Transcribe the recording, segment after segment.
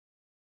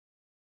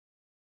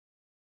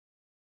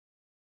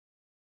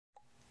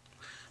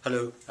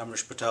Hello, I'm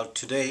Patel.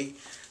 Today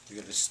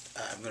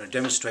I'm going to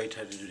demonstrate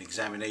how to do an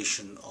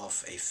examination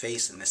of a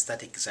face, an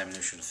aesthetic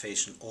examination of the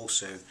face, and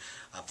also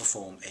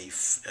perform a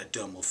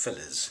dermal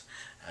fillers.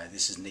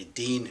 This is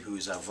Nadine, who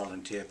is our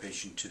volunteer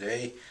patient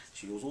today.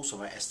 She was also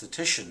my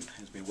esthetician,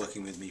 has been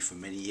working with me for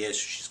many years.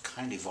 She's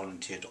kindly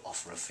volunteered to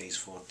offer a face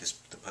for the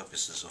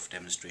purposes of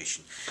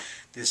demonstration.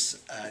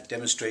 This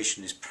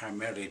demonstration is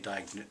primarily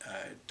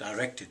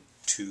directed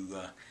to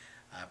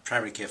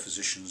primary care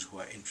physicians who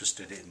are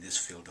interested in this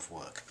field of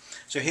work.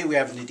 So here we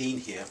have Nadine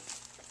here.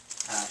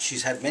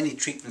 She's had many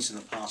treatments in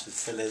the past with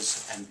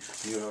fillers and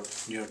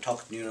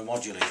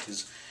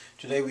neuromodulators.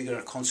 Today we're going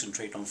to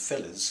concentrate on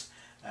fillers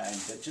and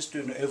just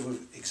do an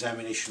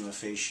over-examination of the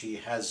face. She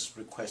has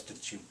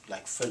requested she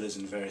like fillers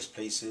in various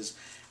places,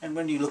 and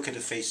when you look at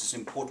a face it's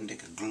important to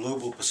take a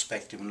global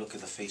perspective and look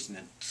at the face in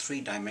a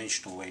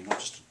three-dimensional way, not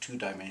just a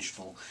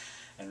two-dimensional,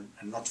 and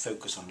not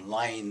focus on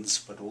lines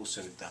but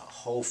also the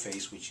whole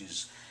face, which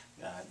is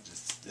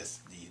the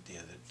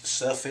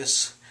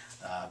surface,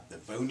 the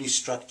bony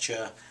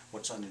structure,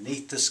 what's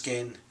underneath the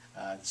skin,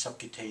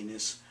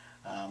 subcutaneous,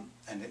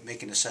 and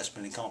make an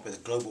assessment and come up with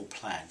a global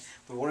plan.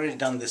 We've already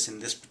done this in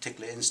this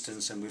particular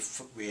instance, and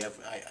we have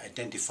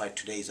identified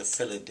today as a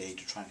filler day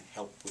to try and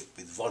help with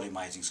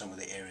volumizing some of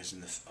the areas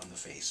on the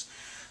face.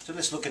 So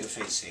let's look at the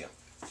face here.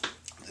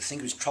 The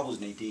thing which troubles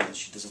Nadine is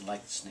she doesn't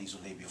like this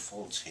nasolabial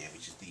folds here,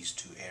 which is these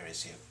two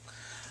areas here.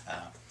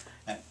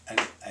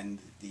 And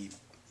the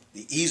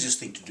easiest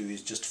thing to do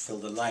is just fill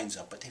the lines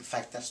up, but in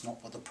fact that's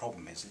not what the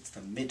problem is. It's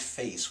the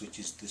mid-face, which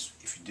is this.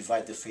 If you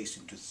divide the face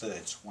into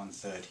thirds, one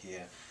third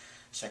here,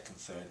 second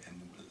third,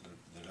 and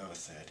the lower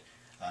third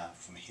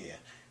from here,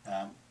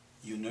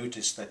 you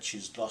notice that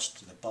she's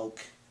lost the bulk,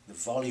 the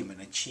volume in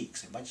her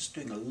cheeks, and by just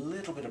doing a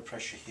little bit of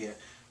pressure here,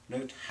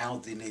 note how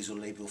the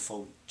nasolabial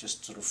fold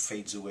just sort of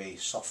fades away,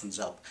 softens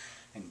up,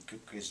 and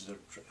creates a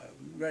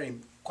very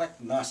quite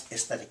nice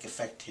aesthetic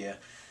effect here.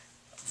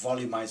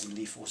 Volumizing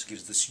leaf also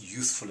gives this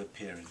youthful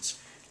appearance.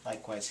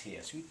 Likewise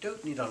here. So you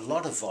don't need a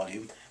lot of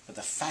volume, but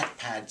the fat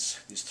pads,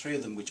 there's three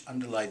of them which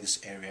underlie this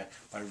area.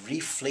 By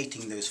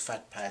reflating those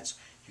fat pads,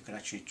 you can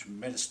actually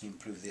tremendously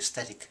improve the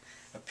aesthetic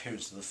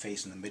appearance of the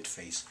face and the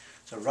mid-face.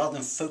 So rather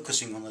than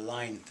focusing on the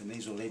line, the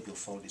nasolabial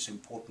fold, it's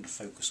important to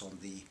focus on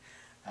the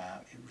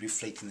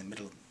reflating the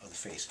middle of the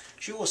face.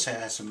 She also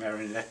has some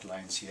marionette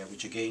lines here,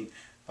 which again,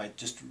 by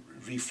just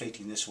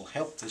reflating this will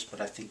help this, but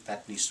I think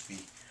that needs to be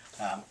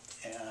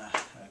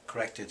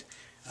corrected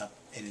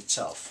in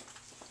itself.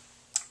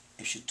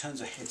 If she turns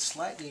her head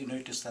slightly, you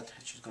notice that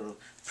she's got a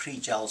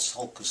pre-jowl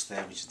sulcus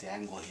there, which is the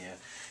angle here,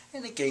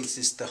 and against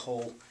this the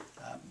whole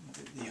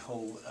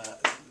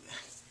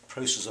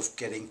process of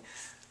getting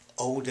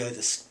older,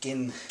 the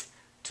skin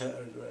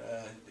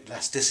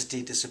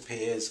elasticity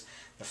disappears,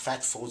 the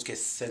fat folds get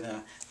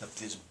thinner,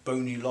 there's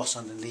bony loss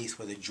underneath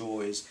where the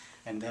jaw is,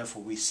 and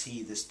therefore we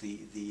see this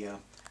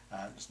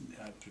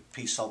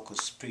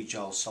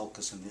pre-jowl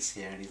sulcus in this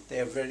here. And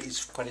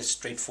it's quite a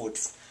straightforward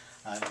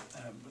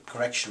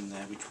correction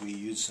there, which we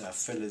use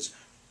fillers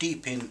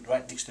deep in,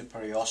 right next to the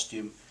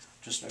periosteum,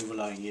 just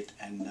overlying it,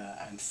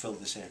 and fill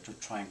this area to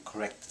try and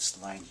correct this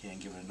line here and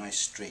give it a nice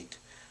straight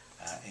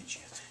edge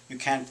here. You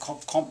can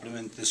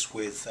complement this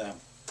with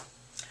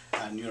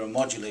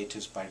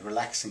neuromodulators by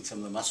relaxing some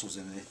of the muscles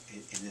in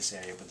this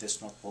area, but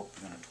that's not what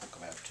we're going to talk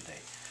about today.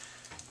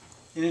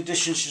 In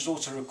addition, she's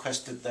also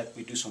requested that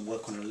we do some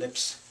work on her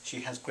lips.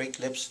 She has great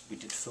lips. We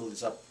did fill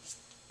this up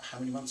how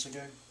many months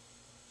ago?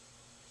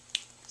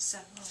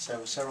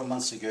 Several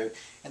months ago,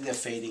 and they're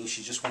fading.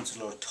 She just wants a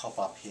little top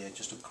up here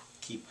just to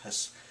keep a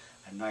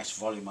nice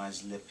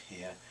volumized lip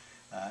here.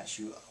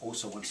 She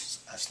also wants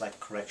a slight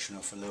correction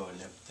of her lower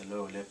lip. The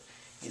lower lip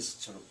is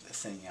sort of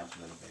thinning out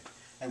a little bit.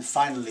 And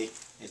finally,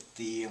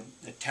 the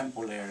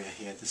temple area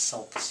here, the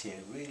sulcus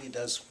here, really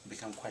does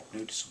become quite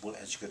noticeable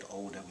as you get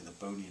older with the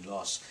bony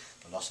loss,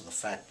 the loss of the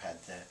fat pad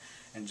there.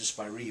 And just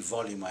by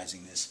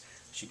re-volumizing this,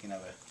 she can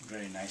have a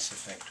very nice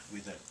effect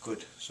with a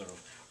good sort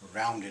of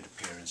rounded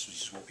appearance,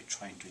 which is what we're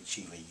trying to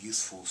achieve, a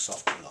youthful,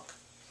 softer look.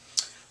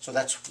 So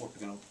that's what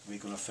we're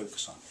going to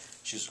focus on.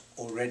 She's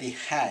already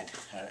had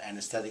her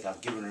anesthetic.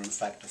 I've given her, in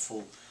fact, a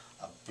full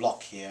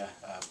block here,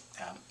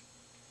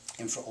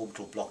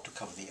 infraorbital block to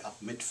cover the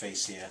up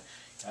mid-face here,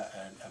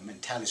 a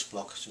mentalis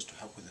block just to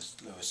help with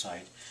the lower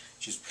side.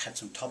 She's had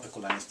some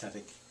topical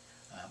anesthetic,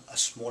 a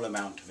small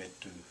amount of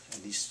it to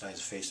anesthetize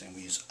the face, and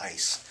we use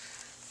ice.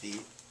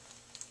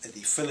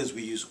 The fillers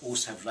we use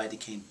also have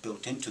lidocaine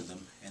built into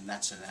them, and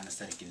that's an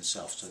anesthetic in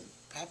itself. So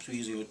perhaps we're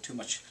using too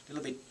much,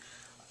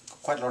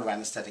 quite a lot of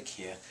anesthetic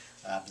here,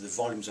 but the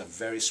volumes are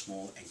very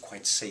small and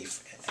quite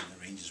safe in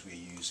the ranges we're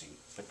using.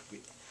 But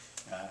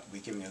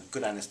we're giving a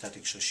good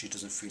anesthetic so she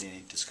doesn't feel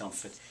any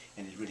discomfort,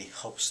 and it really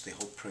helps the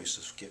whole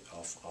process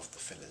of the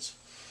fillers.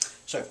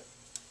 So